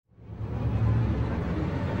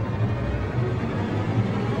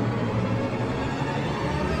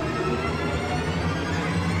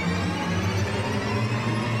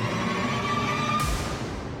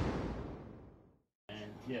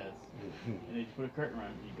they just put a curtain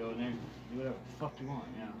around it. You go in there, do whatever the fuck you want.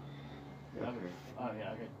 Yeah. Yeah. Okay. Oh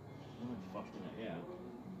yeah. Okay. Fuck in it. Yeah.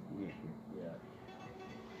 Yeah.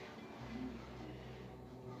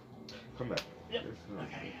 Come back. Yep. Yes,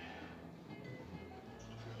 Okay. Okay.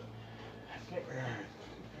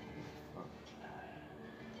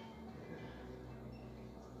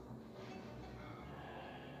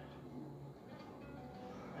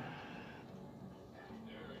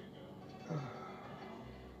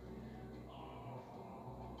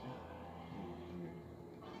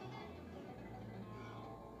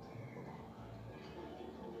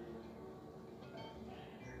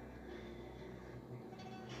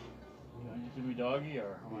 You want to do me doggy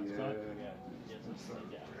or I want to start? Yeah. Yes, let's slow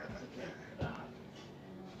down.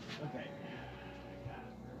 Okay. Okay.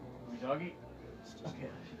 Me doggy?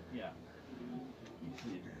 Okay. Yeah. You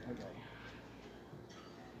see. Okay.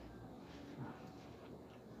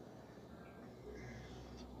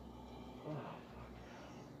 Oh,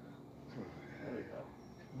 fuck. There you go.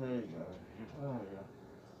 There you go. Oh, yeah.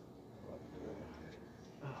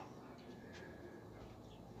 Oh.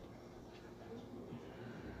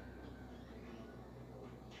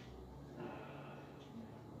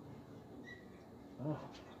 Oh.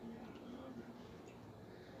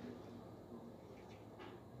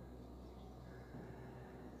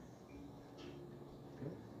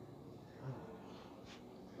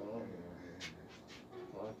 Oh, yeah.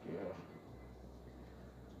 Fuck yeah.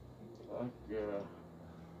 Fuck yeah.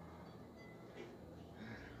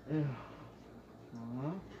 Yeah.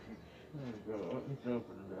 Uh-huh. There we go. Let's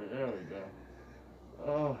open it. There we go.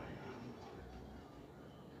 Oh,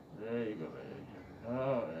 yeah. There you go, baby.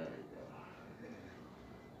 Oh, there you go.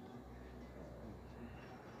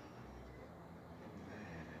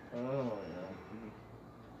 Oh, yeah.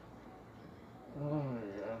 Oh,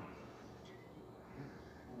 yeah.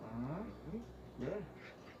 Uh-huh. Yeah.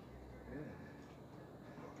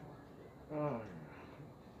 Oh, yeah.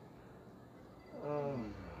 Oh, yeah.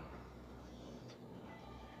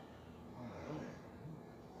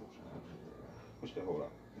 Push the hole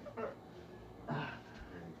out.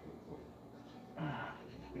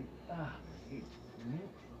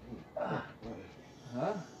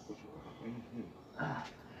 Huh?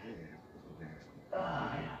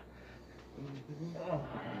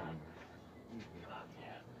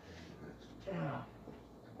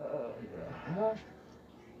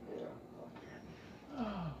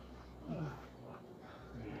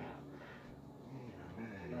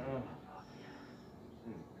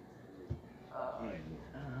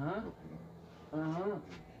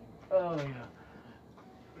 Oh yeah.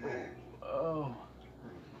 Oh.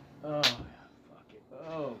 Oh yeah. Fuck it.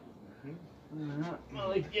 Oh. My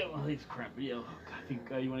legs, yeah, my legs cramping. Yeah. I think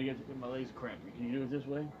you want to get my legs cramping. Can you do it this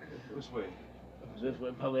way? This way. This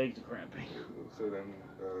way. My legs are cramping. So then,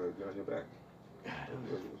 get on your back.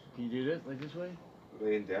 Can you do this like this way?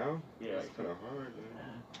 Laying down? Yeah. It's kind of hard,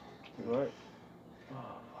 man. What?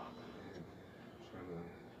 Oh fuck.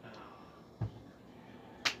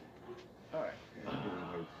 All right.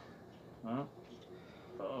 Huh?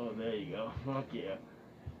 Oh, there you go. Fuck yeah.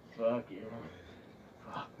 Fuck yeah.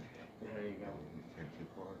 Fuck. There you go. You can't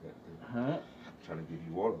take all of that, dude. Huh? I'm trying to give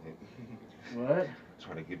you all of it. What? I'm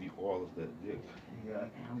trying to give you all of that dick. Yeah,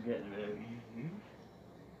 I'm getting it, baby.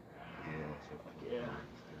 Yeah. Fuck yeah.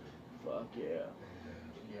 Fuck yeah.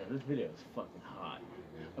 Yeah, this video is fucking hot.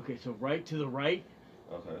 Okay, so right to the right.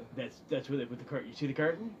 Okay. That's where they put the curtain. You see the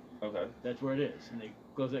curtain? Okay. That's where it is, and they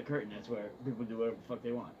close that curtain. That's where people do whatever the fuck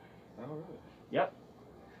they want. Oh, really? Yep.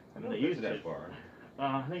 I never been to that far.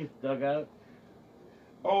 I think it's dug out.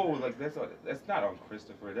 Oh, like that's not on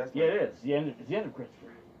Christopher. That's Yeah, like, it is. It's the end of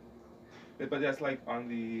Christopher. But that's like on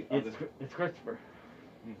the. It's Christopher.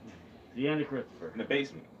 It's the end of Christopher. In the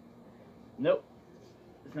basement. Nope.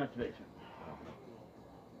 It's not the basement.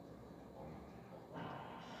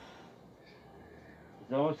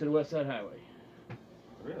 It's almost to the West Side Highway.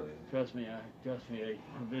 Really? Trust me.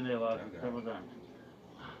 I've been there several times.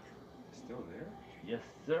 It's still there? Yes,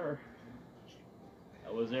 sir.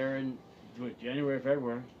 I was there in January,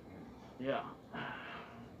 February. Yeah.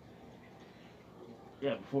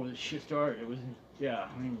 Yeah, before this shit started, it was. Yeah,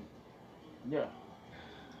 I mean, yeah.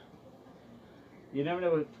 You never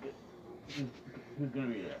know who's gonna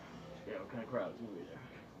be there. Yeah, what kind of crowd's gonna be there.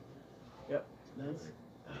 Yep, that's.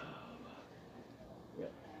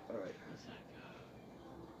 Yep. All right. That's that.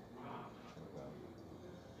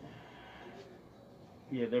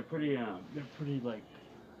 Yeah, they're pretty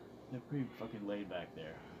fucking laid back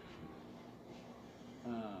there.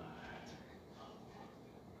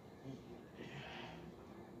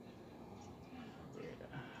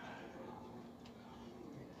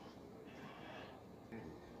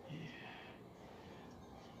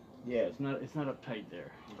 Yeah, it's not uptight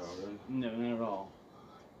there. Oh, really? No, not at all.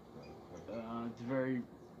 It's a very,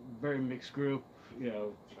 very mixed group. You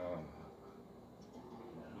know.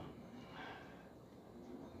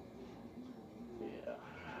 Yeah.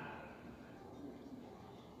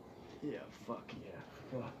 Yeah. Fuck yeah.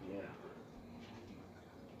 Fuck yeah.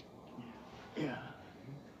 Yeah.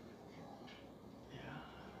 Yeah.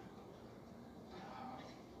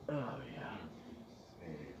 Oh yeah.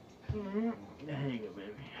 Mm-hmm. There you go,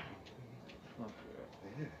 baby. Fuck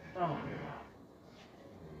yeah. Oh yeah.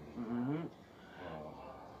 Mm-hmm.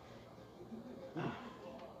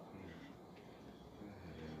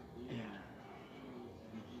 Yeah.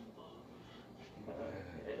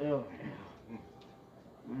 Oh yeah.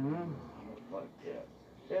 Mm-hmm. Fuck yeah.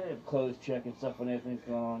 Yeah, they have clothes check and stuff when everything's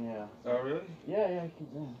going on, yeah. Oh, really? Yeah, yeah,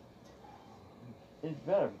 yeah. It's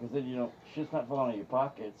better because then you know shit's not falling out of your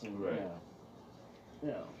pockets and Right. you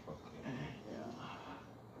know. Okay.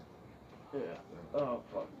 Yeah. Yeah. Oh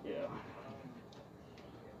fuck yeah.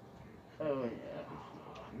 Oh yeah.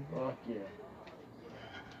 Fuck yeah.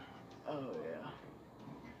 Oh yeah.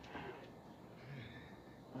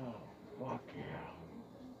 Oh fuck yeah.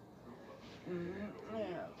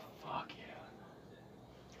 Yeah. Fuck yeah.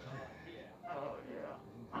 Oh yeah.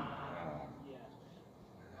 Oh yeah.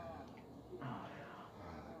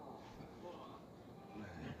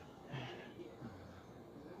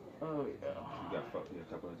 Oh yeah. You got fucked there a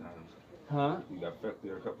couple of times. Huh? You got fucked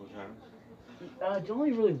there a couple of times. It's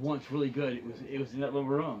only really once really good. It was in that little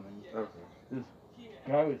room. And Okay. this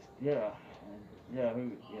guy was yeah.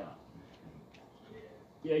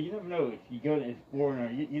 You never know if you go to it's boring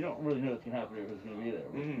or you don't really know what's gonna happen or who's gonna be there.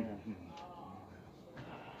 But, Mm-hmm.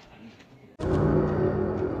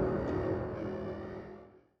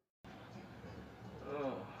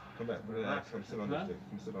 Come back, put it on. Come sit on this thing.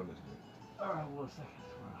 Come sit on this thing. Alright, well, a second.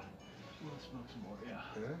 We'll smoke some more, yeah.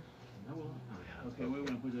 Yeah? No, well, okay, we're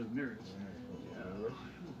gonna put those mirrors. Yeah. I'll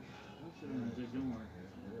sit on there, don't worry.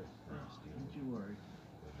 Don't you worry.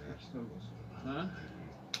 Huh?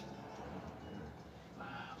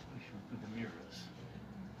 We should put the mirrors.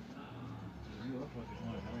 You are fucking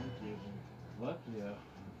one, thank you. Fuck yeah.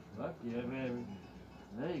 Fuck yeah, baby.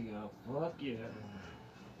 There you go. Fuck yeah.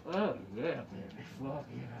 Oh yeah, baby. Fuck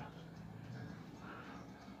yeah.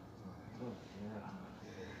 Oh yeah.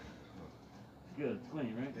 It's good. It's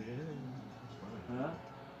clean, right? Huh?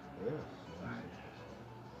 Yeah.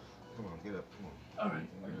 Come on, get up. Come on. All right.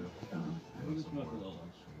 We can smoke a little.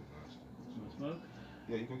 You want smoke?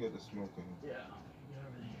 Yeah, you can get the smoke in. Yeah. Get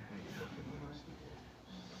over here.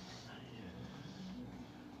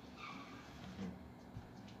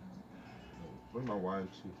 Bring my wine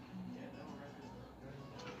too.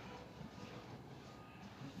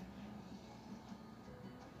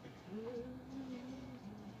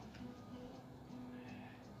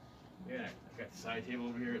 Yeah, I got the side table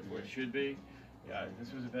over here. It's where it should be. Yeah,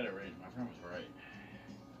 this was a better range. My friend was right.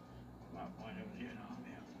 My point over here. Oh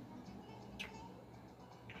man.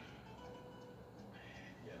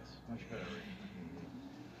 Yes, much better range.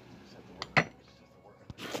 Just have to work.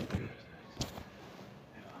 Just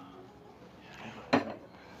have to work.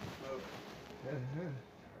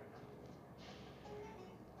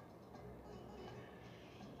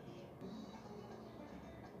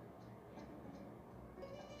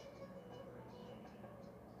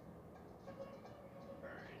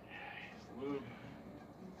 Lube.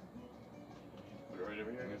 Put it right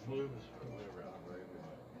over here. I guess lube. Whatever.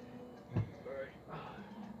 Alright.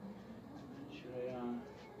 Should I,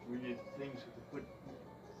 we need things to put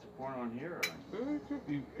support on here or?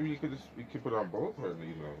 You could put on both or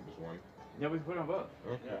just one. Yeah, we can put on both.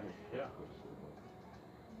 Okay. Yeah.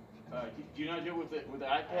 Do you not do it with the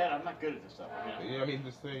iPad? I'm not good at this stuff. Yeah, I mean,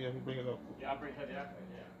 just say, bring it up. Yeah, I'll bring the iPad, yeah.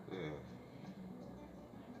 Yeah.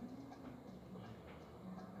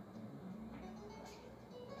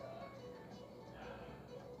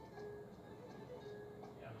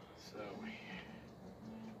 So, okay,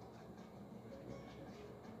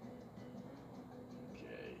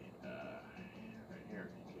 right here,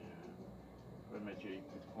 you can, put my G,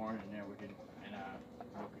 put the corn in there, we can, and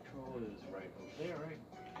remote control is right over there, right?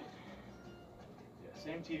 Yeah,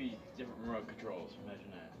 same TV, different remote controls,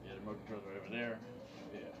 imagine that. Yeah, the remote controls right over there,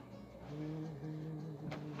 yeah.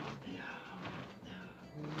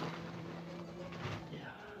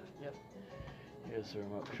 Yep. Here's the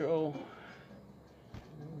remote control.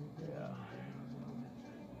 Yeah.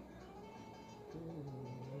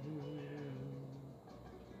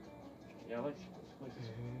 Yeah, I like this place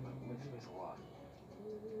a lot.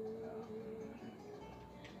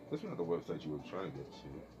 This is not the website you were trying to get to.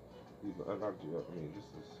 I knocked you up. I mean, this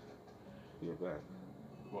is your back.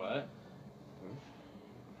 What? Huh?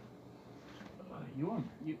 You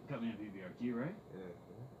got me on BBRT, right? Yeah.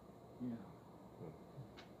 Yeah.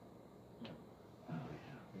 Yeah. Oh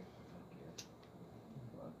yeah.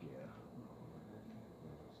 Fuck yeah.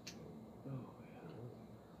 Oh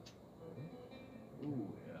yeah. Ooh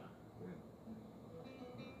yeah.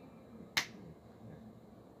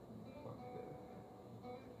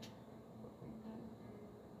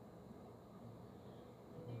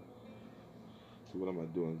 So what am I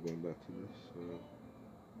doing? Going back to this.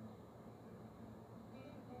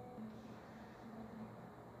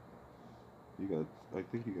 You got. I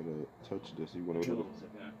think you gotta touch this. You wanna. Hold on a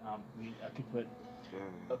second. I can put.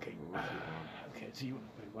 Yeah. Okay. Okay. So you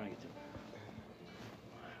want to get to.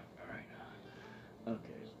 All right. Okay. All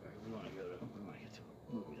right. We want to go to. We want to get to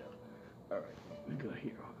a movie though. All right. We go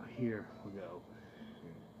here. Here we go.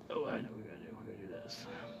 Oh, I know what we gotta do. We gotta do this.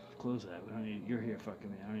 Close that. We don't need. You're here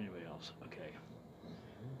fucking me. I don't need anybody else. Okay.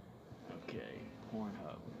 Okay.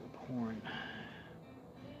 Pornhub. Porn.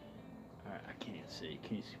 All right. I can't see.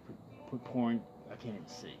 Can you see? Put porn. I can't even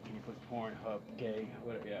see. Can you put Pornhub gay?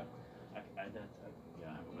 Whatever. Yeah. Yeah. How about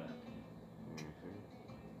that?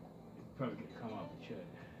 It's probably gonna come up. It should.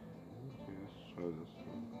 Okay, let's try this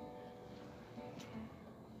one.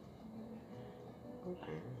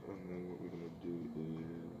 Okay, and then what we're gonna do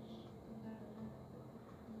is.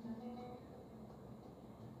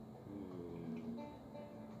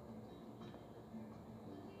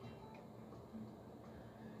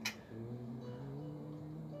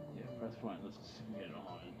 Yeah, press one. Let's see if we get it on.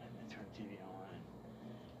 And turn TV on.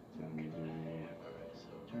 Okay. Alright,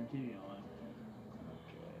 so turn TV on.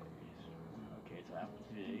 Okay, so Apple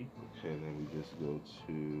TV. Okay, then we just go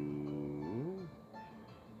to.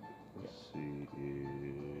 Let's see.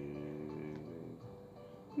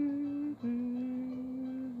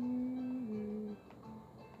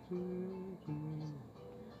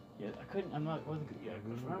 Yeah, wasn't good. Yeah, I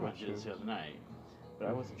confirmed I did this the other night, but I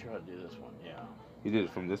wasn't sure how to do this one. Yeah. You did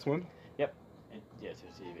it from this one? Yep. Yeah, to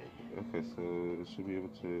TV. Okay, so it should be able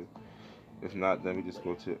to. If not, then we just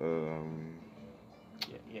go to.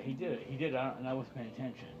 Yeah, he did it. And I wasn't paying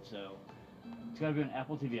attention. So it's got to be on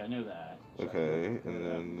Apple TV. I know that. So Okay, and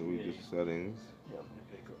then we just settings. Yep.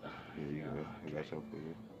 Here you go. I got you for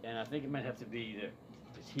you. And I think it might have to be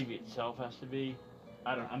the TV itself has to be.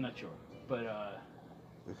 I'm not sure, but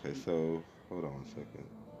Okay, so hold on a second.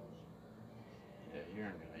 Yeah, you're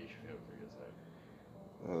in it. You should be able to figure this out.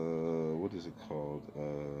 What is it called?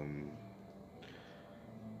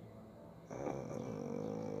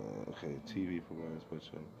 Okay, TV provides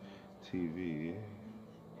special TV.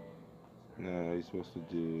 Now you're supposed to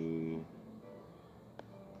do.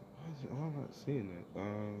 Why am I not seeing that?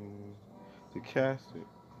 To cast it.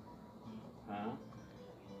 Huh?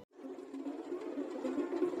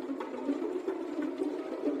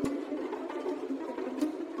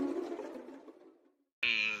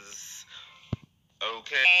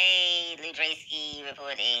 Okay. Hey, Ludrasky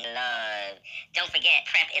reporting live. Don't forget,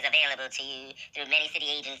 PrEP is available to you through many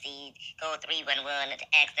city agencies. Call 311 to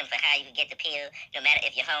ask them for how you can get the pill. No matter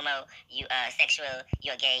if you're homo, you are sexual,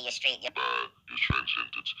 you're gay, you're straight, you're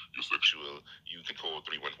transgender, you're sexual. You can call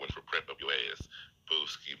 311 for PrEP up your ass.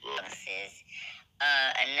 Boski boxes.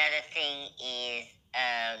 Another thing is,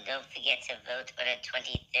 don't forget to vote on the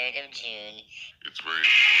 23rd of June. It's very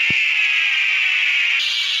important.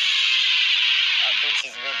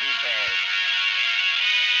 Bitches will be burned.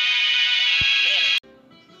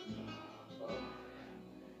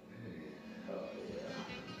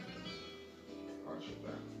 Arch your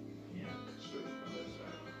back. Yeah. Straight from that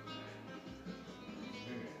side.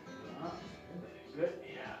 Good.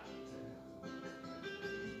 Yeah.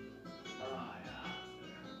 Oh yeah.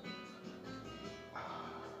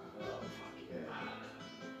 Oh fuck yeah.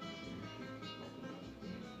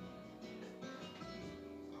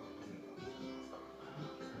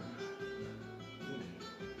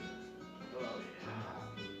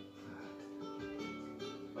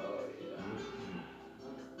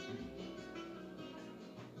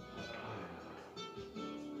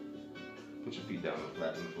 Put your feet down and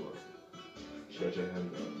flat on the floor. Stretch your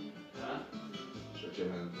hands out. Huh? Stretch your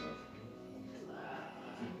hands out.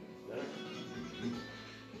 Better?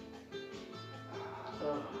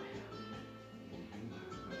 Oh.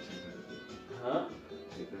 Huh?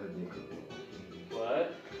 Take that dick up your hole. What?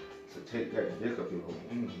 So take that dick up your hole.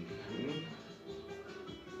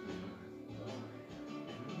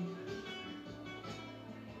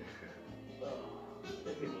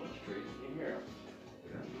 That people on the street, you can hear them.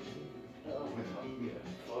 Oh, fuck yeah.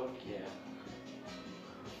 Fuck yeah.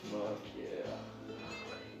 Fuck yeah.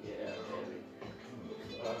 Yeah, baby.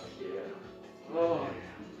 Fuck yeah. Oh,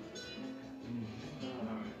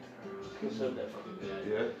 yeah. Let's set that fucking bed.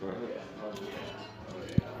 Yeah, go ahead. Yeah. Oh yeah. Oh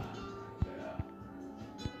yeah.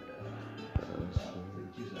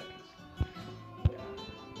 Take 2 seconds. Yeah.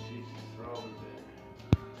 Jesus, throw it there.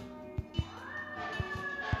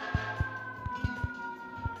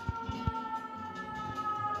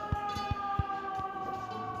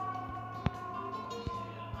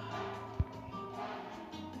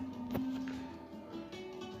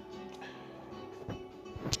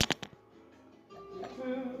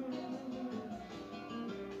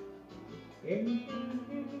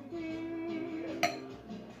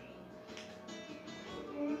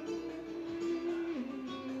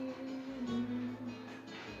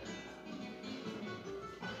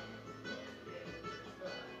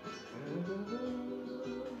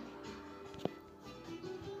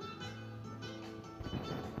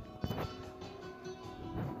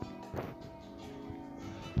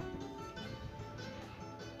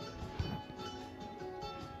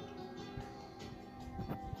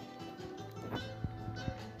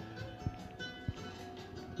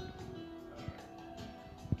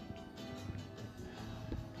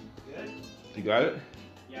 You got it?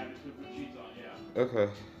 Yeah, I'm just gonna put sheets on, yeah. Okay. I'm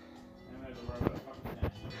gonna have to worry about fucking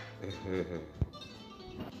that.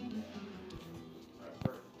 Alright,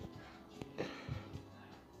 perfect.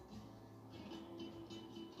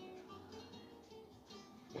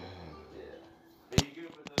 Yeah. Are you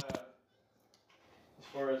good with as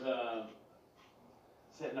far as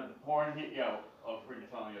setting up the porn here? Yo, oh, freaking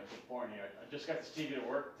telling you I put porn here. I just got to see it at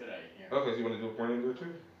work today. Here. Okay, so you want to do a porn in there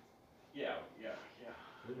too? Yeah.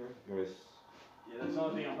 Okay. Nice. Yeah, that's the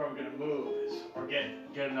only thing I'm probably gonna move is or get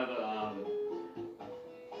another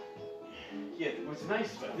yeah, what's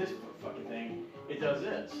nice about this fucking thing, it does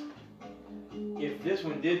this. If this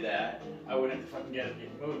one did that, I wouldn't have to fucking get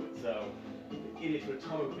it moved. So the idiots would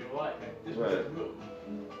tell me what they were like. This one doesn't move.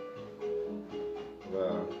 Wow.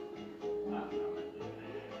 I don't know, man.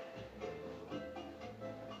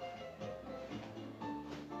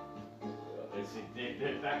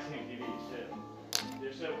 They're vaccine TVs too.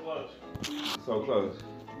 They're so close. So close.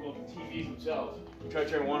 Well, the TVs themselves. You try to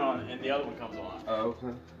turn one on and the other one comes on. Oh,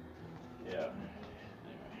 okay. Yeah. Anyway.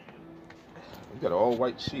 We got all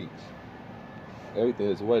white sheets. Everything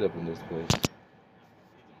is white up in this place.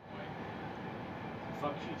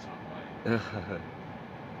 Fuck sheets on white.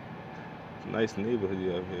 Nice neighborhood you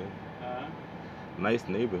have here. Nice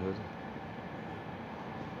neighborhood.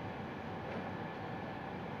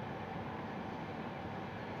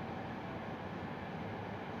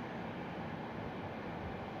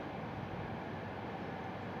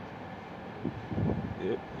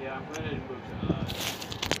 Yep. Yeah, I'm planning to move to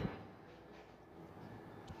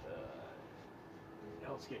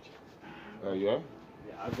Hell's Kitchen. Oh, you are?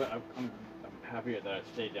 Yeah, I'm happier that I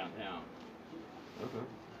stayed downtown. Okay.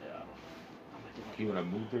 Yeah. You want to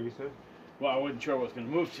move there, you said? Well, I wasn't sure where I was going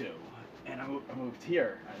to move to, and I moved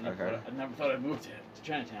here. I never thought I'd move to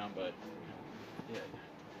Chinatown, but yeah.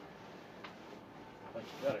 I like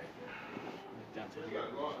it better. Downtown.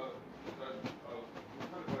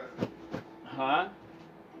 Huh?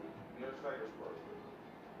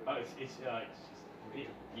 Oh, it's yeah.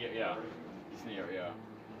 It's near, yeah.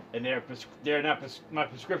 And they're not my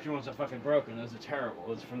prescription ones are fucking broken. Those are terrible.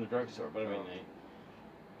 Those are from the drugstore, but I mean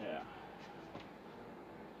yeah.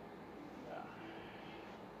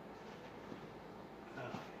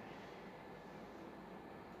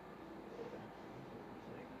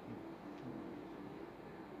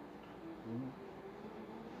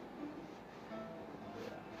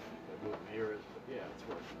 Mirrors, but yeah, it's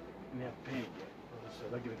working. And they have paint yet. So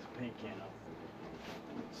they'll give us a paint can up.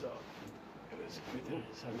 So it was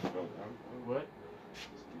what?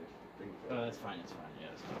 Oh, that's fine, it's fine.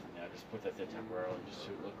 Yeah, it's nothing. Yeah, just put that there temporarily just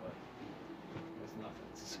to look like it's nothing.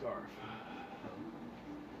 It's a scarf.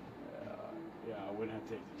 Yeah, I wouldn't have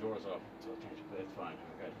to take the doors off until I change it, but it's fine.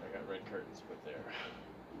 I got red curtains put there.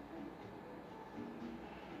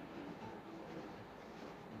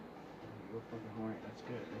 You're fucking horny. That's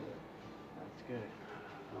good. That's good.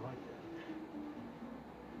 I like that.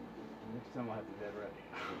 Next time I'll have the bed ready.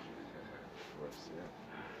 Of course, yeah.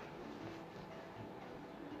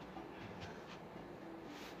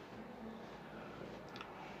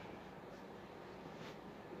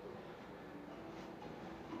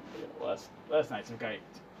 Well, last night some guy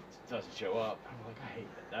doesn't show up. I'm like, I hate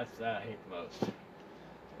that. That's that I hate the most.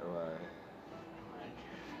 Alright.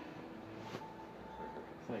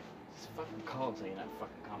 It's like, just fucking call and say you're not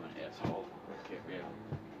fucking coming, asshole. Okay, yeah.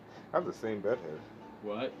 I have the same bed head.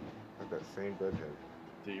 What? I have that same bed head.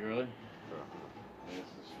 Do you really? Uh-huh. This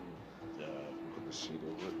is from Put the sheet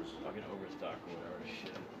over it. fucking Overstock or whatever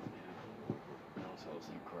shit. Yeah. I don't sell the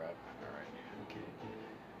same crap. Alright, okay.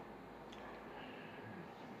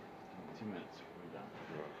 2 minutes. We're done.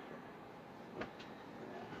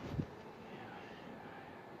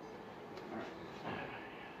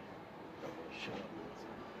 Shut up.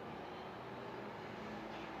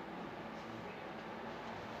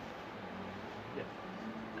 Yep.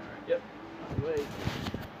 Alright, yep. Wait.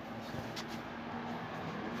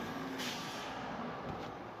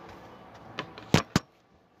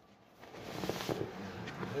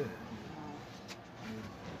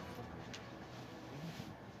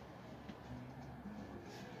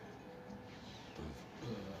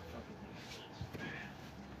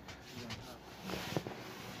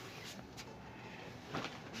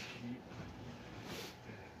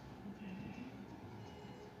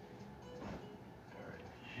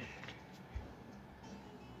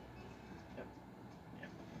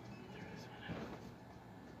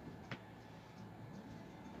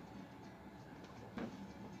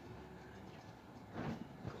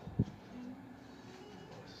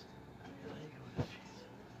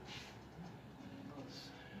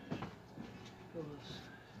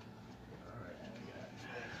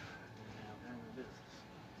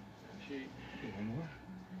 One more?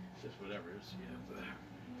 Just whatever it is, yeah, but I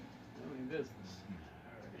mean business.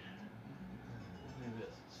 Alright. I mean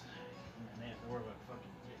business. Man, they have to worry about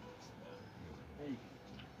fucking tickets. Hey.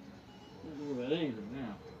 Don't have to worry about anything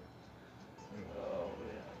now. Oh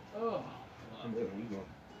yeah. Oh. There we go.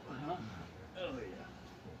 Uh-huh. Oh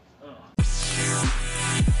yeah. Oh.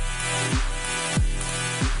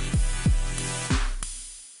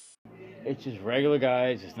 It's just regular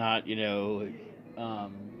guys, it's not, you know,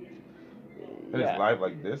 And it's live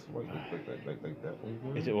like this? Like that?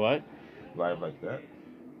 Is it what? Live like that?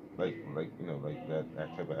 Like you know, like that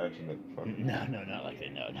type of action that fucking... No, not like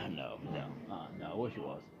that. No. No, I wish it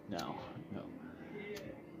was. No.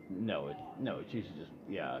 It's usually just,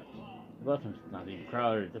 yeah. A lot of times it's not even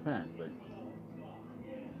crowded, it depends, but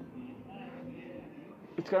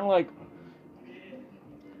it's kind of like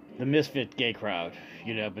the misfit gay crowd,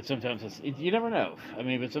 you know, but sometimes you never know. I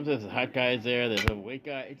mean, but sometimes the hot guy is there, there's a weight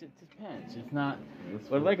guy, it just depends. It's not,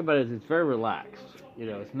 what I like about it is it's very relaxed, you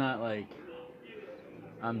know, it's not like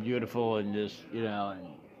I'm beautiful and just, you know,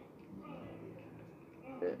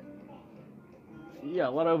 and yeah,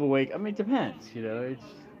 a lot of overweight. I mean, it depends, you know, it's,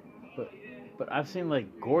 but I've seen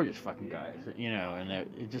like gorgeous fucking guys, you know, and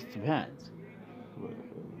it just depends.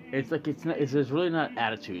 It's like, there's really not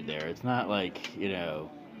attitude there. It's not like, you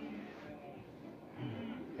know,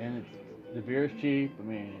 and the beer's cheap. I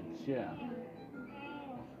mean, it's, yeah.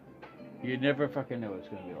 You never fucking know what it's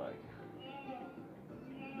gonna be like.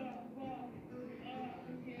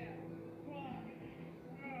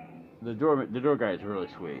 The door guy is really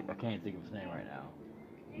sweet. I can't think of his name right now.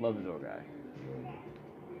 Love the door guy.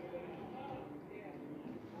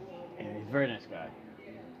 And he's a very nice guy.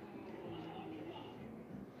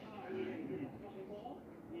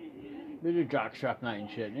 They do jock shop night and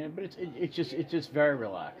shit, yeah, but it's just very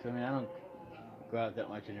relaxed. I mean, I don't go out that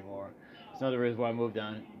much anymore. It's another reason why I moved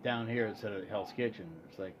down here instead of Hell's Kitchen.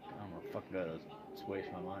 It's like, I don't know, fuck that, just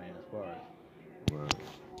waste my money in this bar. Wow.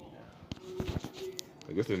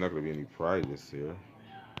 I guess there's not going to be any pride this year.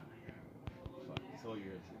 Fuck, this whole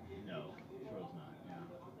year, no, sure it's not, yeah.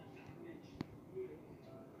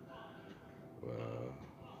 Wow.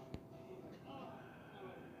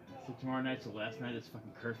 So tomorrow night's the last night of this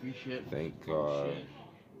fucking curfew shit. Thank God. Bullshit.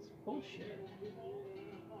 It's bullshit.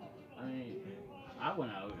 I mean, I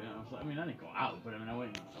went out, and I mean, I didn't go out, but I mean, I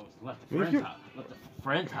left a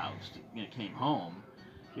friend's house, you know, came home,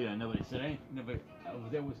 you know, nobody said anything,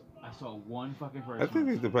 I saw one fucking person. I think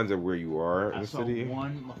it depends on where you are in the city. I saw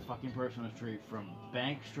one fucking person on the street from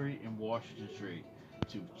Bank Street and Washington Street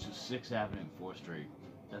to 6th Avenue and 4th Street.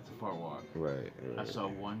 That's a far walk. Right. I saw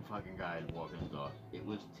one fucking guy walking his dog. It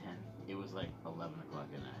was like 11 o'clock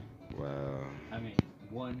at night. Wow. I mean,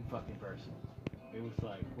 one fucking person. It was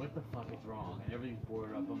like, what the fuck is wrong? And everything's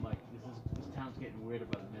boarded up. I'm like, this town's getting weirder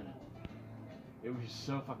by the minute. It was just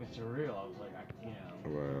so fucking surreal. I was like, you know.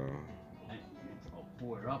 Wow. And it's all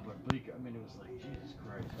boarded up or bleak. I mean, it was like, Jesus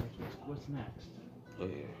Christ. Like, what's next? Oh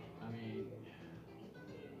yeah.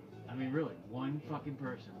 I mean, really, one fucking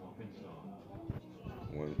person walking his dog.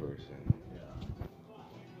 One person. Yeah.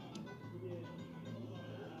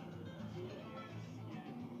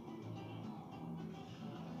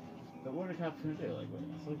 But what are the cops gonna do? Like,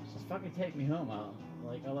 just fucking take me home.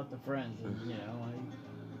 I'll let the friends, and you know,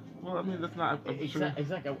 Well, I mean, that's not. It's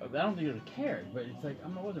like I don't think it would have cared, but it's like I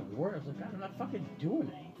wasn't worried. I was like, God, I'm not fucking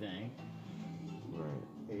doing anything.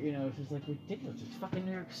 Right. You know, it's just like ridiculous. It's fucking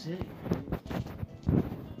New York City.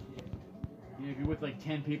 You know, if you're with like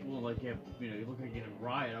 10 people, like you look like you're in a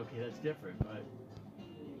riot. Okay, that's different. But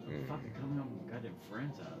fucking coming home to my goddamn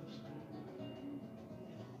friend's house.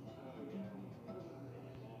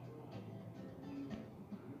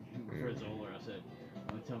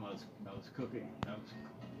 tell him I was cooking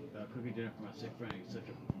dinner for my sick friend. He's such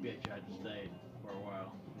a bitch. I had to stay for a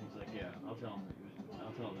while. And he's like, yeah, I'll tell him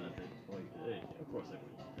that. Of course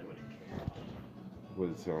they wouldn't care. What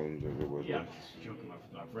did it sound like? What Yeah, I'm just joking with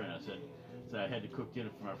my friend. I said I had to cook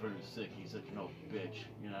dinner for my friend who's sick. He's such an old bitch.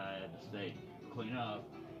 You know, I had to stay clean up.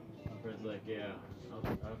 My friend's like, yeah, I'll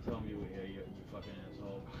tell him you fucking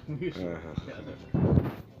asshole. We should together.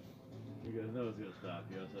 He goes, no one's gonna stop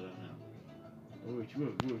you. I said, I know. We were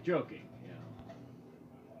joking, you know.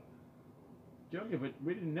 Joking, but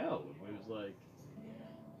we didn't know. It was like,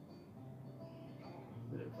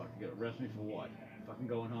 did it fucking arrest me for what? Fucking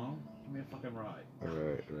going home? Give me a fucking ride.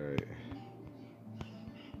 Right.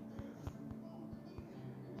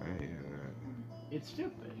 I hear that. It's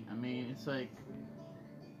stupid. I mean, it's like.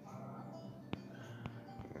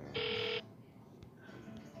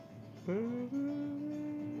 My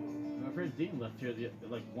friend Dean left here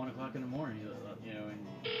like 1 o'clock in the morning, you know, and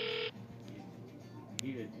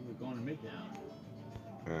he was going to Midtown.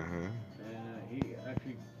 And he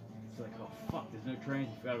actually, it's like, oh fuck, there's no trains.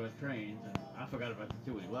 He forgot about trains, and I forgot about it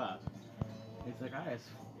too when he left. It's like I asked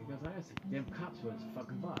the damn cops where's the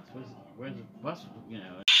fucking bus? Where's the bus? You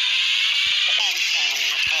know.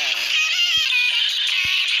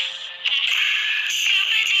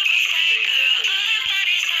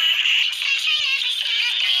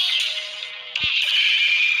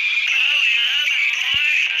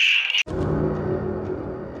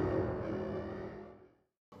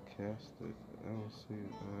 Casted. I don't see.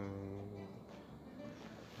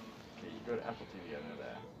 Okay, you go to Apple TV. I know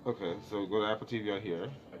that. Okay, so go to Apple TV on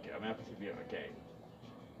here. Okay, I'm Apple TV. Okay.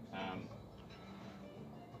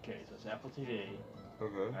 Okay, so it's Apple TV. Okay.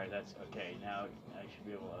 All right, that's okay. Now I should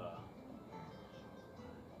be able to.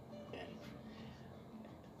 And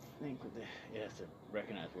think with it has to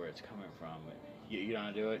recognize where it's coming from. You don't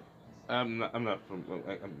want to do it? I'm not from.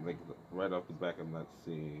 I'm like right off the back. I'm not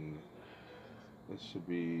seeing. It should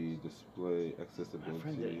be display accessibility. My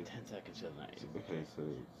friend did it in 10 seconds the other night. Okay, so.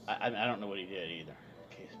 I don't know what he did either.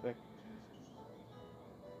 Okay, spec.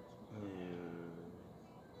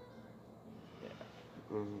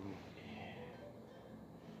 Yeah.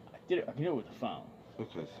 I can do it with the phone.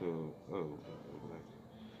 Okay, so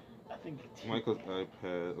I think Michael's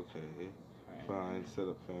iPad. Okay, right. fine. Set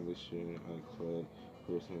up family sharing iCloud.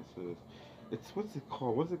 Person says, it's what's it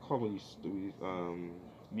called? What's it called when you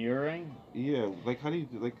mirroring? Yeah, like how do you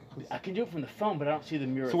like? I can do it from the phone, but I don't see the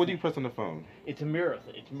mirror. So what do you press on the phone? It's a mirror.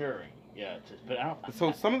 It's mirroring. Yeah, but I don't.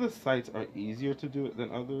 So some of the sites are easier to do it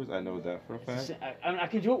than others. I know that for a fact. I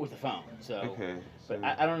can do it with the phone. So. Okay. So,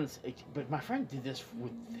 but I don't. But my friend did this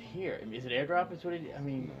with here. Is it AirDrop? Is what he did? I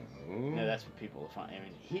mean. No, that's what people find. I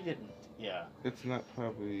mean, he didn't. Yeah. It's not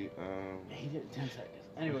probably. He did it in 10 seconds.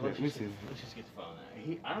 Anyway, okay, let's just get the phone out.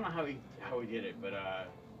 I don't know how he did it, but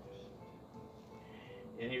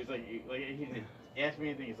and he was like he didn't ask me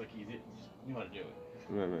anything. He's like he just knew how to do it.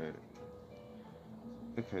 Right.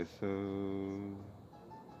 Okay, so.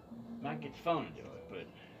 Not get the phone to do it, but.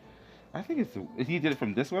 I think he did it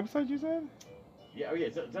from this website. You said. Yeah. Oh yeah.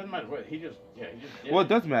 It doesn't matter what he just. Yeah. He just. Well, it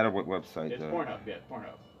does matter what website. It's though. Pornhub. Yeah,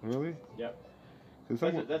 Pornhub. Really? Yep.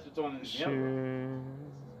 That's what's on the share.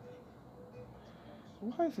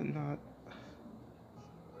 Why is it not?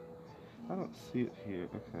 I don't see it here.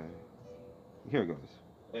 Okay. Here it goes.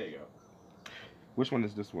 There you go. Which one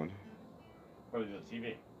is this one? Probably on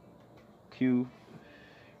TV. Q.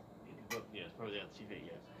 Yeah, it's probably on TV.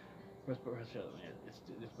 Yeah. Press the other one.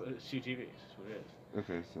 Yeah, it's CTV. That's what it is.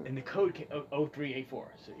 Okay, so. And the code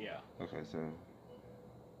 0384. So yeah. Okay, so.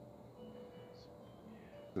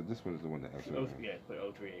 So this one is the one that actually. Yeah, put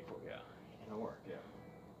 0384. Yeah. It'll work. Yeah.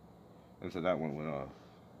 And so that one went off.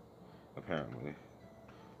 Apparently.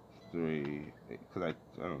 3. Because I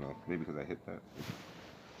don't know. Maybe because I hit that.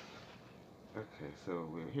 Okay, so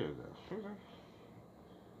here we go. Okay.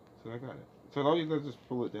 So I got it. So all you guys just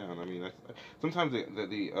pull it down. I mean, that's sometimes the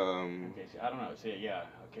Okay, so I don't know. So yeah.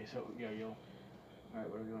 Okay, so yeah, you'll. All right,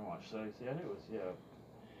 what are we gonna watch? So see, I think it was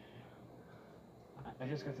I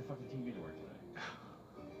just got the fucking TV to work today.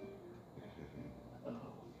 Oh. All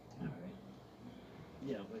right.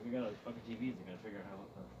 Yeah, but you got those fucking TVs. You gotta figure out how to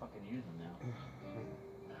fucking use them now.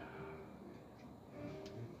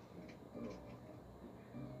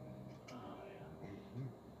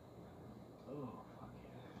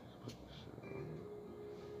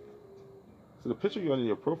 So the picture you had in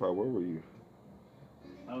your profile, where were you?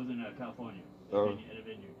 I was in California, at a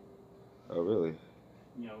vineyard. Oh, really?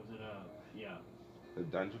 Yeah, I was at a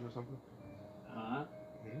dungeon or something?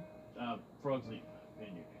 Frog Sleep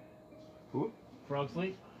Vineyard. Who? Frog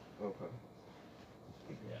Sleep. Okay.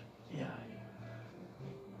 Yeah.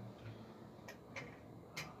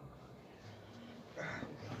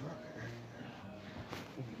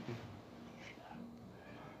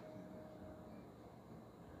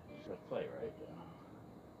 play, right? Yeah.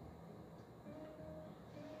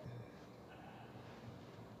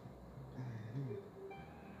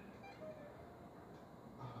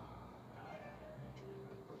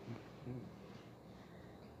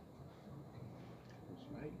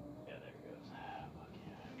 Right? Yeah, there it goes. Fuck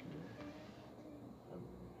yeah.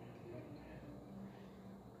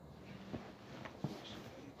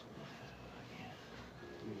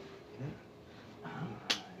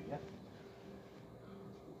 Yep.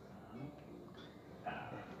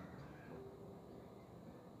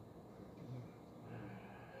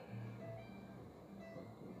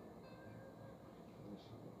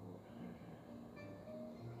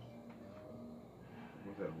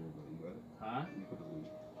 What's that rule? You got it? Huh? You put the rule.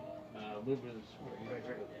 Lubricants. Right.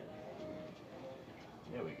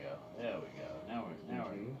 There we go. Now we're now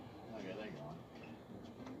we got that going.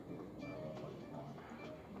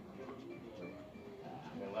 I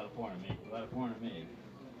got a lot of porn in me. A lot of porn in me.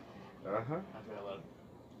 Uh-huh. I've got a lot of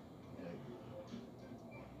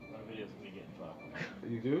videos of me getting fucked.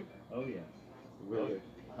 You do? Oh yeah. Really?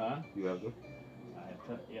 Huh? You have them? I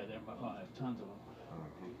have they're in my phone. I have tons of them. Uh-huh.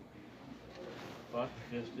 Fucked,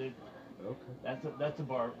 fisted. Okay. That's a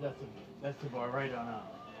bar. That's the bar right on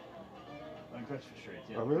Gresham Street.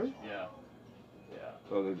 Yeah. Oh, really? Yeah.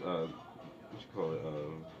 Yeah. Oh, then, what you call it?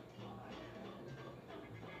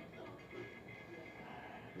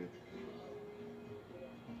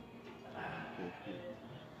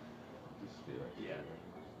 Just stay right Yeah. there.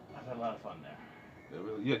 I've had a lot of fun there. Yeah,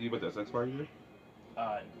 really? Yeah, you went to that sex party there?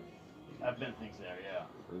 I've been things there. Yeah.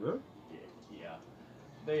 Really? Yeah.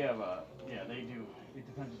 They have they do. It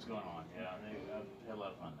depends what's going on. Yeah. I've had a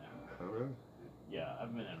lot of fun there. Oh, really? Yeah.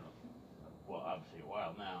 I've been in. Well, obviously a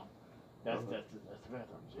while now. That's the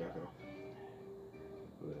bathrooms. Yeah. Okay.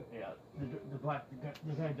 Yeah.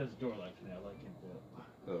 The guy does door lights for me. I like him too.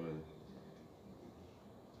 Oh, really?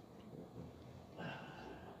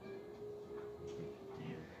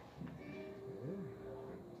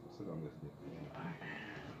 Sit on this.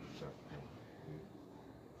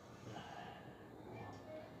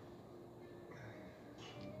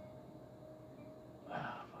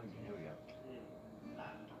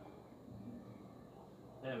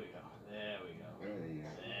 Here we go. There we go. There we go.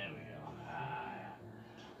 There we go.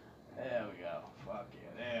 There we go. Fuck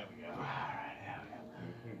yeah. There we go. All right. There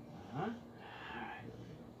we go. Huh?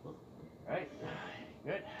 Right.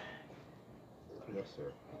 Good. Yes, sir.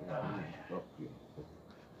 Oh, yeah. Fuck yeah.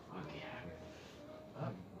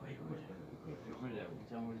 Wait. Where's that?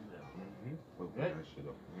 Tell me where's that? Open Good? that shit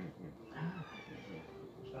up.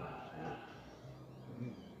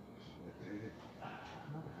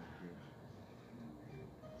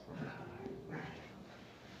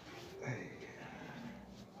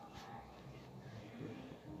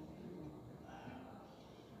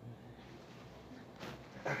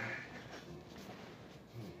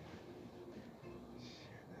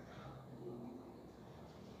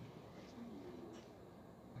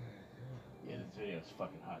 Yeah, this video is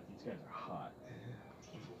fucking hot. These guys are hot.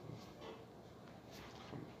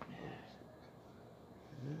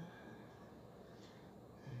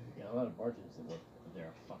 Yeah, a lot of bartenders that work there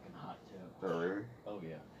are fucking hot too. Oh, really? Oh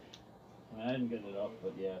yeah. I mean, I didn't get it up,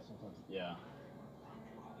 but yeah, sometimes yeah.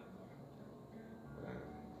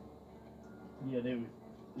 Yeah, they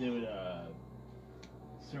would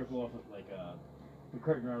circle off like the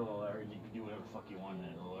curtain right little area, and you could do whatever the fuck you wanted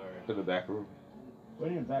in the little area. In the back room?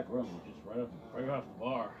 Right in the back room, just right off the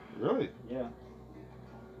bar. Really? Yeah.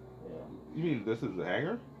 Yeah. You mean this is the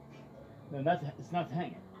hangar? No, it's not the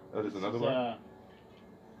hangar. Oh, there's another It's, one?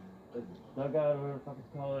 Dugout or whatever the fuck it's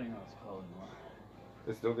called. I don't know what it's called anymore.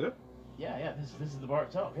 It's still there? Yeah. This is the bar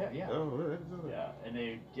itself. Yeah. Oh, really? I didn't know that. Yeah, and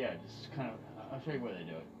they just kind of. I'll show you where they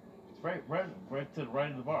do it. It's right to the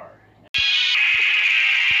right of the bar.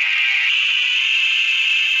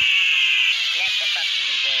 Let the fucking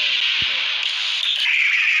begin.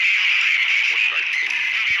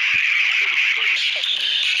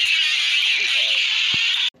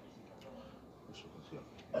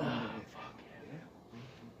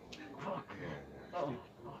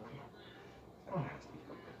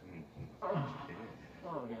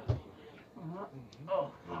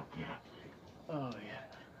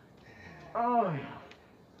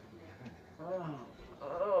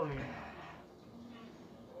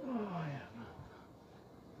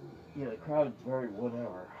 Yeah, the crowd's very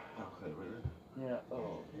whatever. Okay, really? Yeah.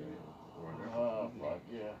 Oh, yeah. Oh, fuck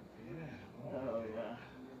yeah. Oh, yeah.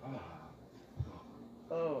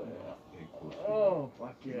 Oh, yeah. Oh,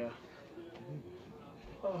 fuck yeah.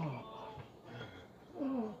 Oh.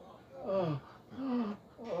 Oh. Oh.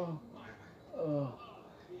 Oh. Oh.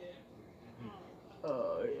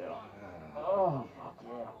 Oh, yeah. Oh, fuck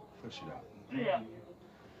yeah. Push it out. Yeah.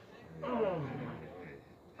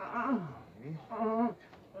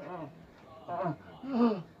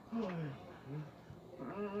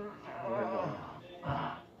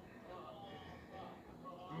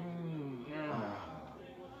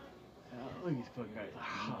 Look, these fucking guys are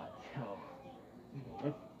hot. Hell.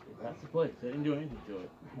 That's the place. They didn't do anything to it.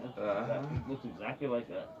 That looks exactly like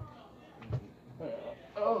that.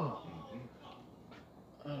 Oh.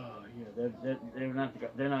 Oh yeah, they're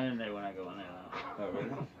not in there when I go in there now. Oh,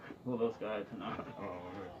 really? Well, those guys are not. Oh,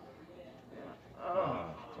 really?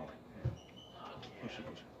 Oh. Push it,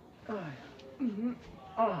 push it.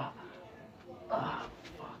 Fuck.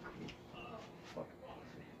 Fuck.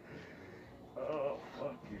 Oh,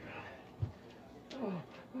 fuck you.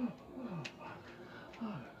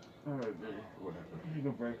 All right, baby. What happened? Take a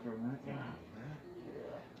break for a minute. Yeah.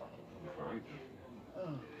 Afraid? Oh,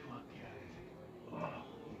 fuck yeah. Fuck,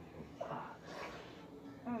 yeah.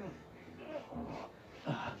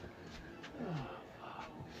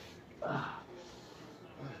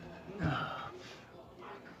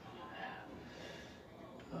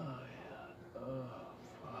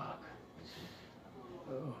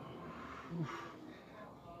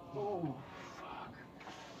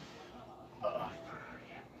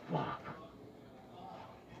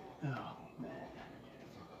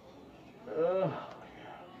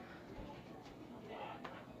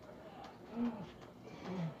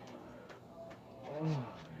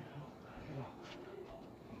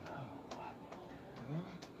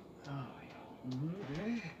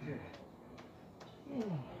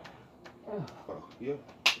 Yeah,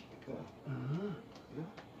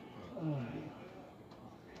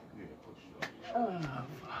 push it up.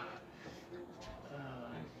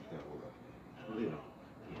 Yeah.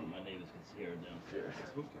 My neighbors can see her downstairs.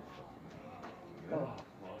 Who can fucking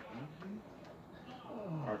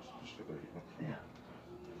Arch the shit out of you. Yeah.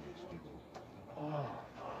 Oh.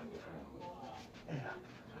 Yeah.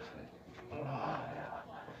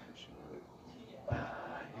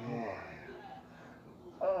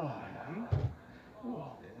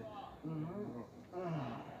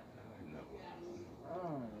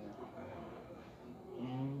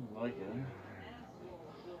 Like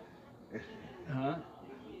it? Huh?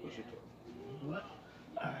 Push it up. What?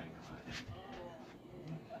 Alright,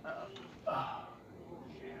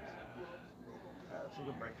 let's take a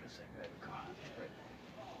break for a second. Come on.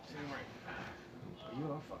 Take a break. You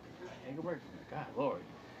are fucking good. Take a break from me. God, Lord.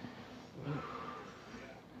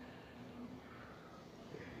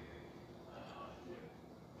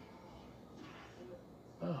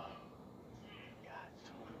 Oh. God,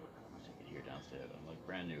 so much I can hear downstairs. I'm like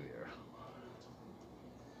brand new here.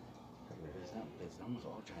 It's almost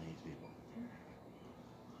all Chinese people.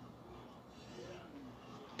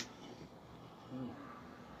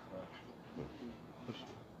 Push it.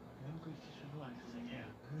 I'm good. Just relax a second. Yeah.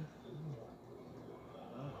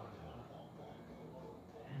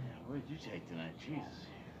 Man, what did you take tonight? Jesus.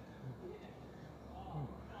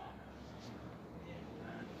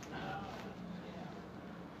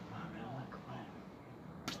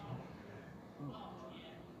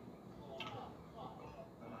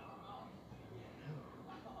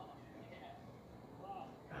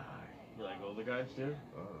 You like older guys too?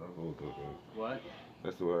 I've always done that. What?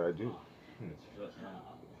 That's what I do. Yeah.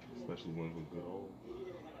 Especially ones with good old.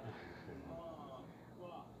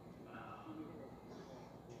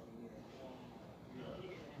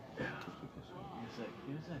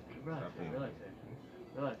 Give a sec. Relax, relax,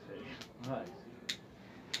 relax, relax.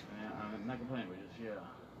 Man, I'm not complaining, but just, yeah.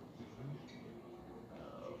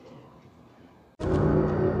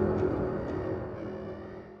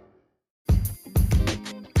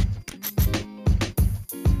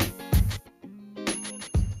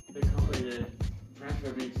 Big company that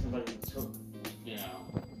transferred me to somebody who took, you know,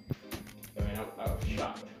 I mean, I was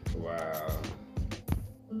shocked. Wow.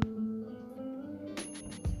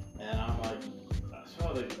 And I'm like, I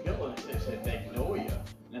saw the bill and it said Magnolia.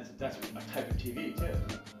 And that's a type of TV too.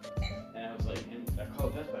 And I was like, and I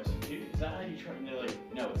called Best Buy. I said, dude, is that how you try? And they're like,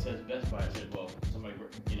 no, it says Best Buy. I said, well, somebody,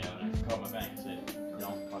 you know, and I called my bank and said, no,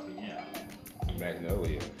 fucking yeah.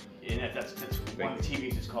 Magnolia. And that's one of the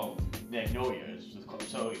TVs is called Magnolia. It's just called,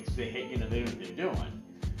 so they hate, you know, they know what they're doing.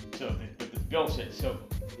 So, but the bill said, so,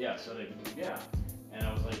 yeah, so they, yeah. And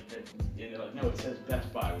I was like, and they're like, no, it says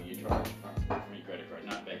Best Buy when you charge from your credit card,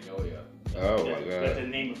 not Magnolia. Oh my God. That's the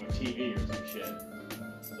name of a TV or some shit.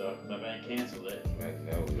 So my bank canceled it.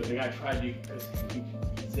 Magnolia. But the guy tried to, because he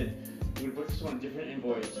said, we're going to put this on a different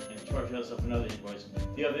invoice and charge us up another invoice.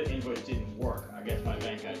 The other invoice didn't work. I guess my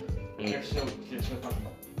bank got, they're so fucking,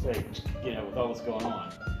 like, you know, with all this going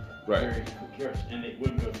on. Right. Very curious, and it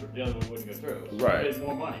wouldn't go through. The other one wouldn't go through. So Right. I paid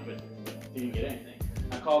more money, but didn't get anything.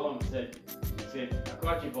 I called him and said, I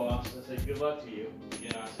caught you, boss. I said, good luck to you. You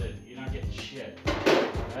know, I said, you're not getting shit. I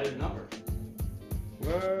had his number.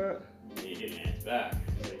 What? He didn't answer back,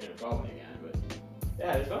 so he never called me again. But yeah,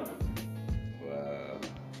 I had his phone number. Wow.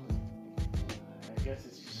 I guess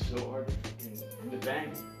it's just so hard to fucking. The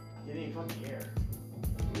bank didn't even fucking care.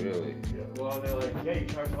 Really? Yeah, well, they're like, yeah, you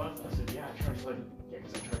charge a lot. I said, yeah, I charge like,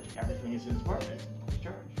 because I charge everything is in his apartment. It's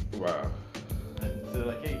charged. Wow. And so they're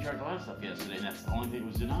like, yeah, you charged a lot of stuff yesterday, and that's the only thing that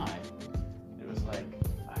was denied. It was like,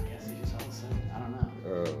 I guess they just all the same. I don't know.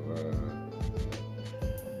 Oh,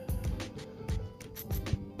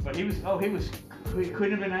 But he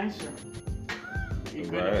couldn't have been nicer. He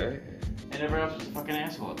couldn't have. right. And everyone else was a fucking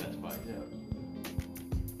asshole at Best Buy, too.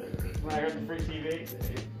 When I got the free TV,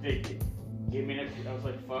 they gave me an extra. I was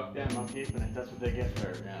like, fuck them, I'm keeping it. That's what they get for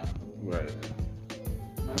it now. Right.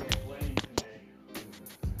 Explain to me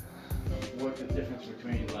what the difference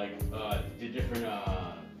between, like, the different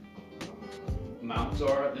mounts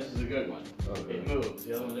are. This is a good one. Okay. It moves.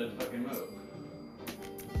 The other one doesn't fucking move.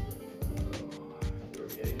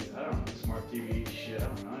 I don't know. Smart TV shit. I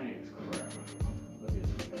don't know any of this crap. Look at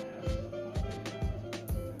this fucking ass.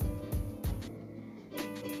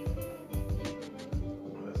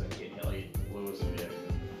 That's a kid Elliot Lewis. Yeah.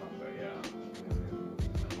 But yeah.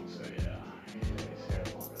 So yeah. He's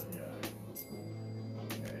terrible. Yeah.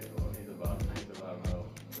 He's about low.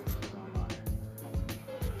 It's not mine.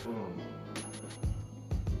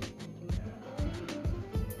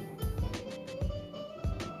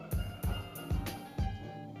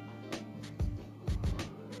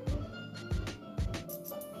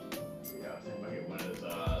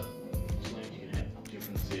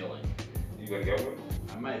 You gonna get one?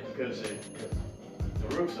 I might because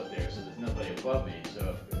the roof's up there, so there's nobody above me.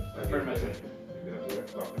 So if pretty much You gonna do it?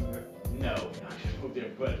 no, I should move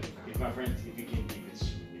there. But if my friends, if you can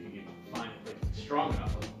find it like strong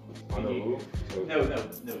enough. On the roof? No,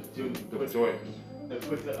 do The joints.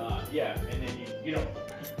 With the yeah, and then you don't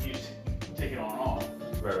you just take it on and off.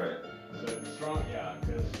 Right. So if it's strong, yeah,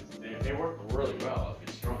 because they work really well if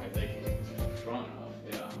it's strong. If they can it's strong enough,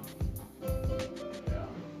 yeah.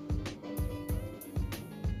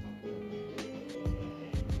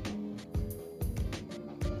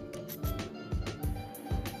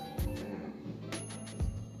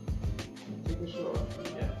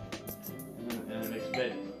 And it makes the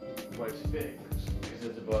bed twice as big because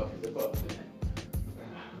it's above, isn't it?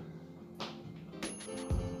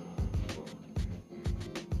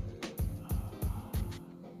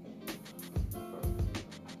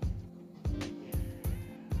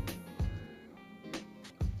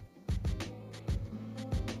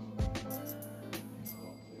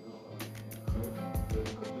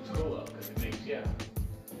 It's cool though because it makes, yeah.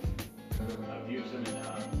 I've used them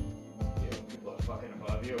in, people are fucking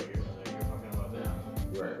above you or you're fucking above them.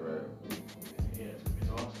 Right. Yeah,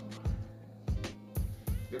 it's awesome.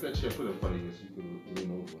 Get that chair put in front of you so you can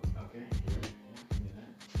lean over. Okay,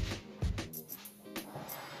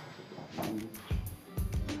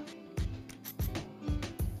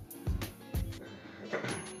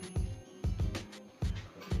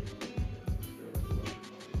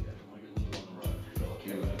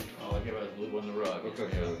 all I care about is blue on the rug. Okay,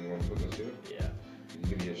 so you want to put this here? Yeah. Can you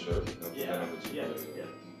give me your shirt? I'll put that on the chair. Yeah.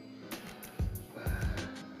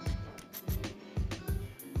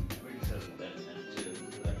 We can set that in there too,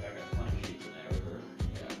 because I got plenty of sheets in there.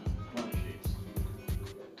 Yeah, plenty of sheets.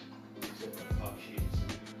 Except for the pop sheets.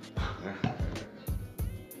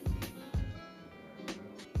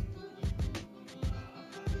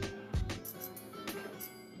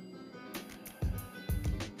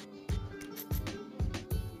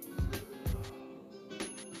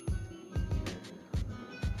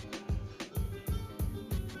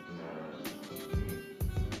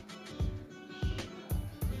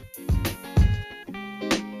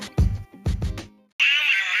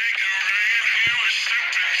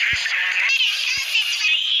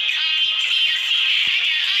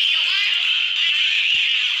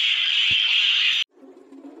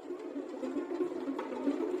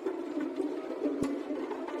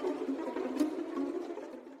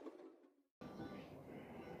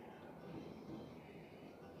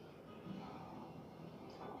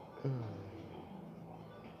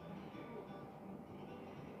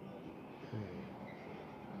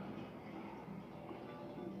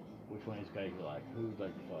 Which one of these guys you like? Who would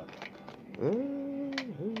like to fuck?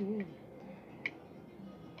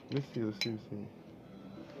 Let's see.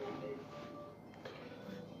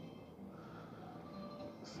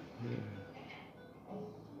 Yeah.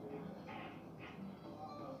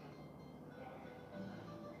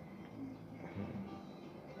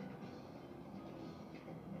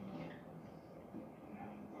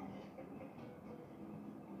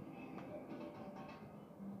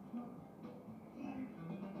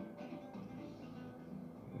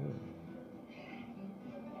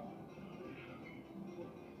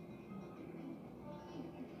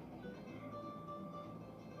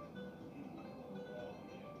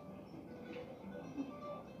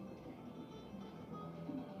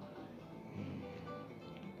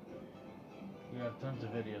 Tons of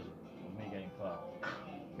videos of me getting fucked.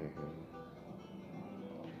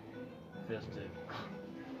 Fisted.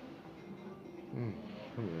 Come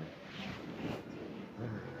here.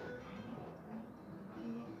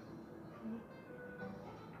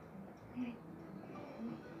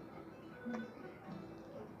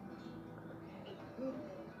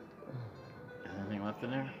 Anything left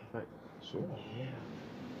in there? But, Sure. yeah.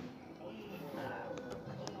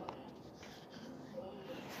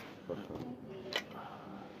 Fuck that.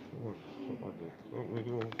 What like it? Oh, we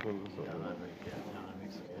do want to put this Yeah, up. that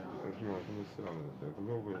makes it, yeah. Come on, come and sit on it. Come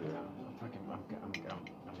over here.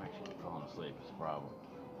 I'm actually falling asleep. It's a problem.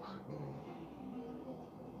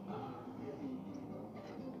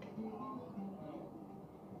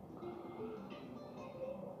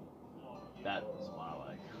 That is what I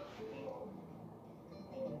like.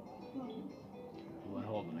 One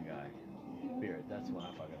holding the guy. Beard, that's what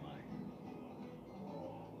I fucking like.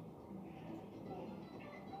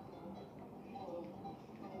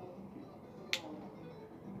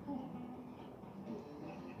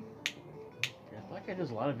 Yeah, that guy does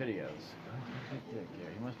a lot of videos. Yeah,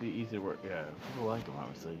 he must be easy to work. Yeah, people like him,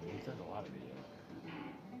 obviously. He does a lot of videos.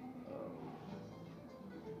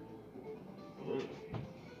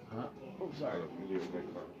 Huh? Oh, sorry.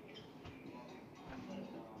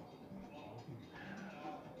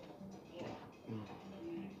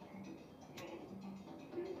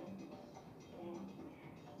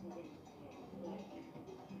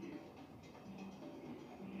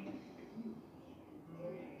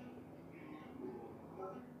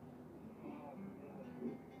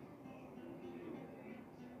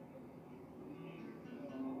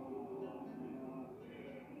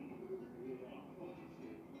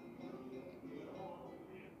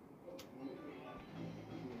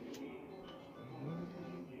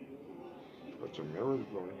 But your mirror's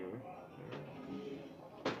going here.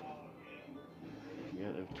 Yeah,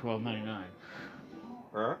 it was $12.99.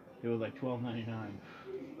 Huh? It was like $12.99.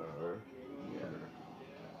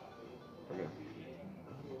 Yeah.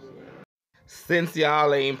 Since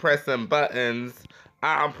y'all ain't pressing buttons,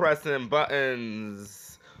 I'm pressing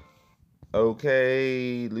buttons.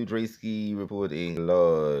 Okay, Ludrasky reporting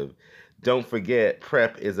live. Don't forget,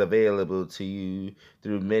 PrEP is available to you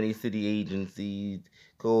through many city agencies.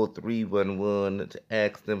 Call 311 to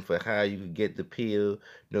ask them for how you can get the pill,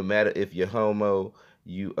 no matter if you're homo,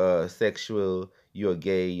 you are sexual, you're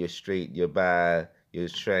gay, you're straight, you're bi, you're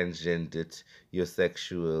transgendered, you're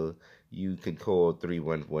sexual. You can call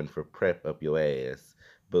 311 for PrEP up your ass.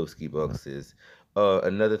 Boski boxes.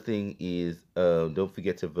 Another thing is, don't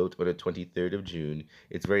forget to vote on the 23rd of June.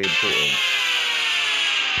 It's very important.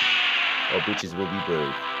 Or bitches will be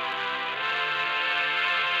broke.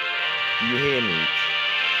 Do you hear me?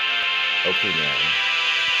 Okay now.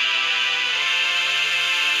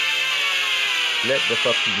 Let the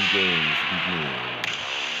fucking games begin.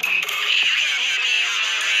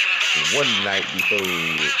 One night before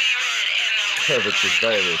covetous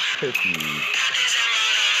virus curfew,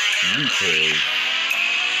 Lucas,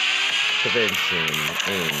 prevention,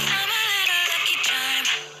 and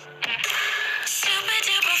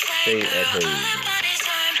stay at home.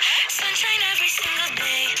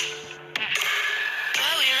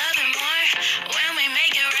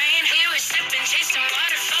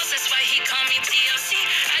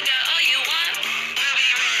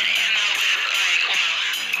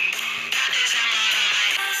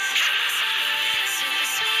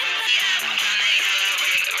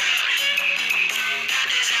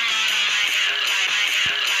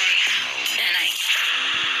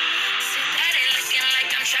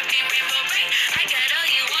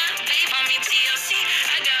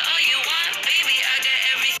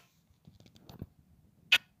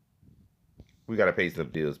 We gotta pay some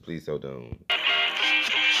bills, please hold on.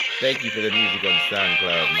 Thank you for the music on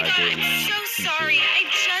SoundCloud, my daily I'm so teacher. sorry, I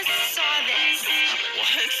just saw this.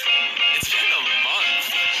 What? It's been a month.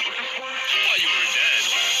 I thought you were dead.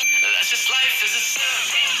 That's just life as a son.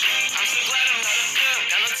 I'm so glad I'm not a pimp.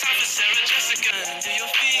 Got no time for Sarah Jessica. Do your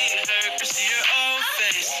feet hurt to see your own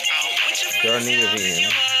face? With your Darnay friends,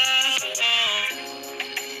 Vivian.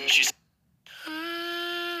 She's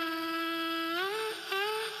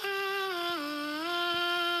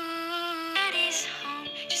Daddy's home,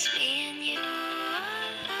 just me and you.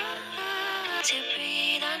 To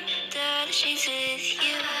breathe under the sheets with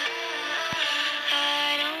you.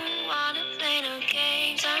 I don't wanna play no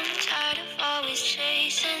games. I'm tired of always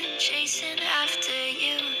chasing after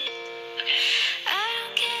you. I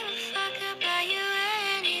don't give a fuck about you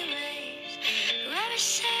anyways. Whoever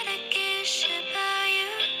said I give a shit about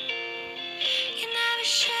you? You never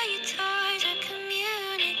share your toys or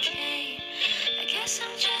communicate. I guess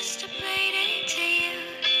I'm just a blade to you.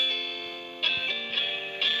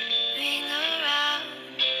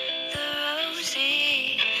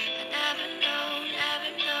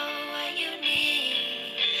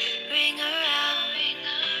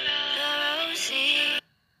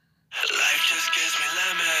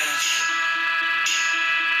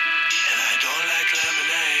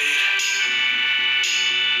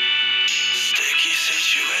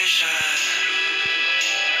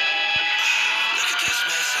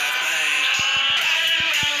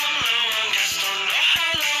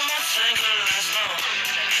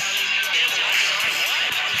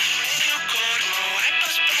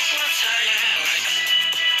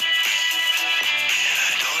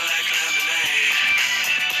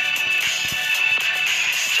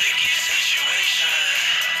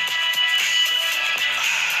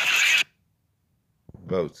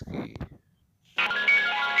 Botsky.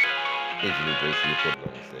 It's Lou Tracy. You put it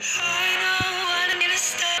on the set.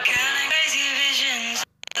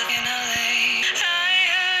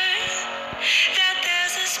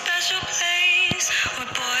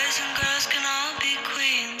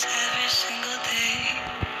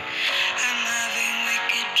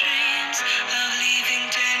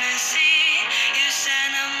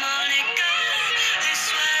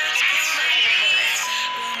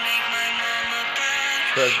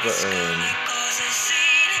 Press button.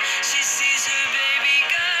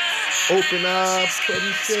 Open up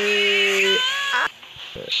and say.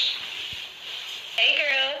 Hey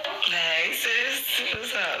girl. Hey sis.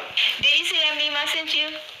 What's up? Did you see that meme I sent you?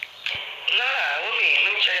 Nah, what meme?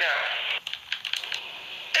 Let me check it out.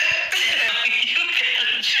 You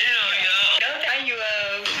gotta chill, yo. Don't tell you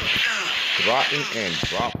Dropping and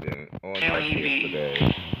dropping on my kids today.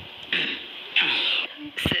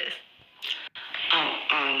 Sis.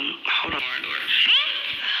 Hold on.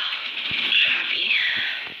 Copy.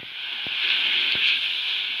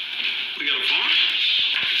 We got a phone?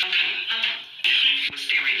 Okay. Was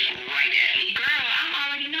staring right at me. Girl, I'm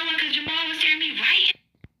already knowing because Jamal was staring me right.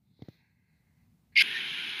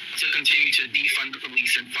 To continue to defund the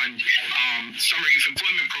police and fund summer youth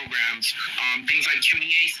employment programs, things like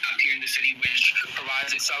CUNY up here in the city, which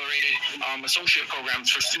provides accelerated associate programs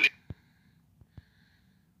for students.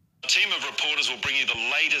 A team of reporters will bring you the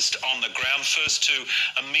latest on the ground. First to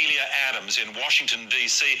Amelia Adams in Washington,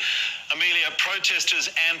 D.C. Amelia, protesters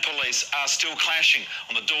and police are still clashing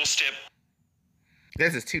on the doorstep.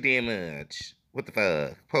 This is too damn much. What the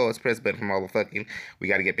fuck? Pause, press button from all the fucking. We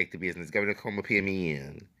gotta get back to business. Governor Cuomo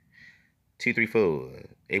PM.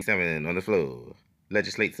 234-87 on the floor.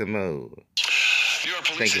 Legislate some more. Bureau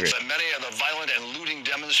Police says that many of the violent and looting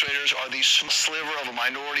demonstrators are the sliver of a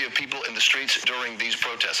minority of people in the streets during these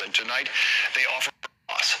protests. And tonight, they offer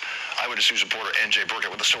us. Eyewitness News reporter N.J.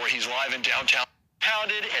 Burkett with the story. He's live in downtown.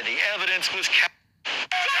 Pounded, and the evidence was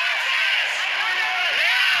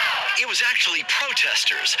It was actually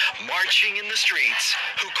protesters marching in the streets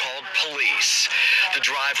who called police. The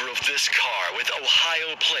driver of this car with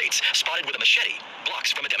Ohio plates spotted with a machete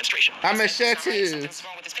blocks from a demonstration. A machete.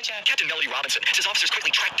 Captain Melody Robinson says officers quickly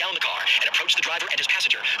tracked down the car and approached the driver and his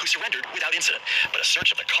passenger, who surrendered without incident. But a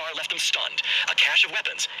search of the car left them stunned. A cache of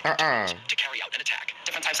weapons to carry out an attack.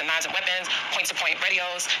 Different types of knives and weapons, point-to-point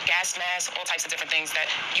radios, gas masks, all types of different things that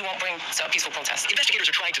you won't bring to a peaceful protest. Investigators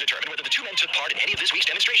are trying to determine whether the two men took part in any of this week's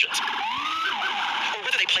demonstrations, or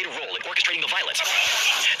whether they played a role in orchestrating the violence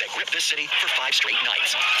that gripped this city for 5 straight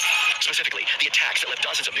nights. Specifically, the attacks that left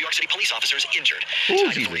dozens of New York City police officers injured.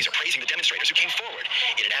 Tonight, the police are praising the demonstrators who came forward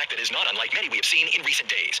in an act that is not unlike many we have seen in recent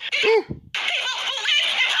days. People who live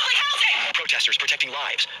in public housing! Protesters protecting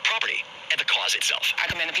lives, property, and the cause itself. I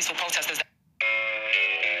commend the peaceful protesters.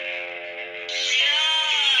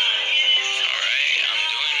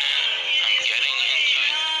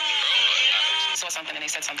 Saw something and they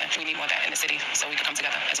said something. We need more of that in the city so we can come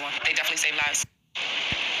together as one. They definitely save lives.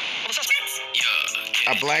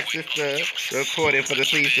 A black sister reported for the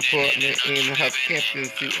police department in her captain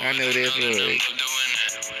suit. I know that's right.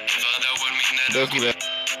 Those people,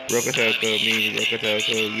 Rokotoko means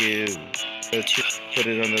Rokotoko, you. Put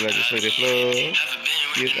it on the legislative floor.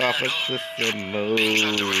 Give officer some more.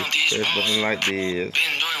 Press button like this.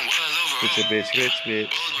 Put your bitch.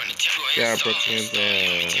 Down Brooklyn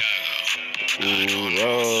down. Ooh,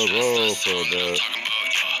 roll for the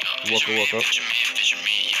Waka.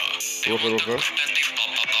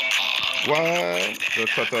 What? The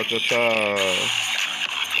ta.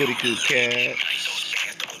 Pretty cute cat.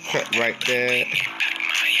 Cut right there.